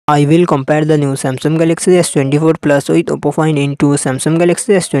I will compare the new Samsung Galaxy S24 Plus with Oppo Find N2. Samsung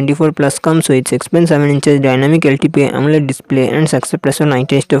Galaxy S24 Plus comes with 6.7 inches dynamic LTPA AMOLED display and success ratio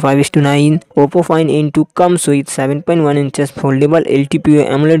 19:5:9. Oppo Find N2 comes with 7.1 inches foldable LTPA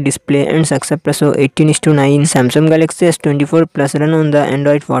AMOLED display and success ratio 18:9. Samsung Galaxy S24 Plus run on the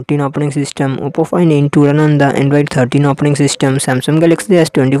Android 14 operating system. Oppo Find N2 run on the Android 13 operating system. Samsung Galaxy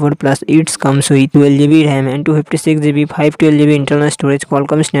S24 Plus comes with 12GB RAM and 256GB 512GB internal storage.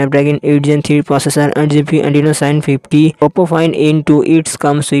 Qualcomm Snapdragon 8 Gen 3 processor, 8GB Adreno 750. Oppo Find N2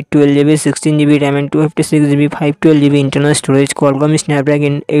 comes with 12GB 16GB RAM and 256GB 512GB internal storage. Qualcomm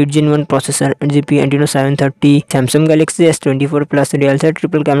Snapdragon 8 Gen 1 processor, 8GB Adreno 730. Samsung Galaxy S24 Plus real set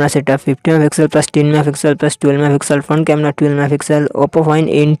triple camera setup, 50MP plus 10MP plus 12MP front camera 12MP. Oppo Find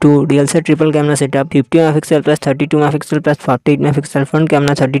N2 real set triple camera setup, 50MP plus 32MP plus 48MP front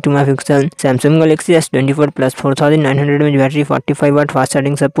camera 32MP. Samsung Galaxy S24 Plus 4900 mAh battery, 45W fast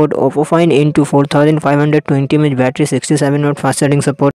charging support. Oppo Find N2 4520 mAh battery, 67W fast charging support.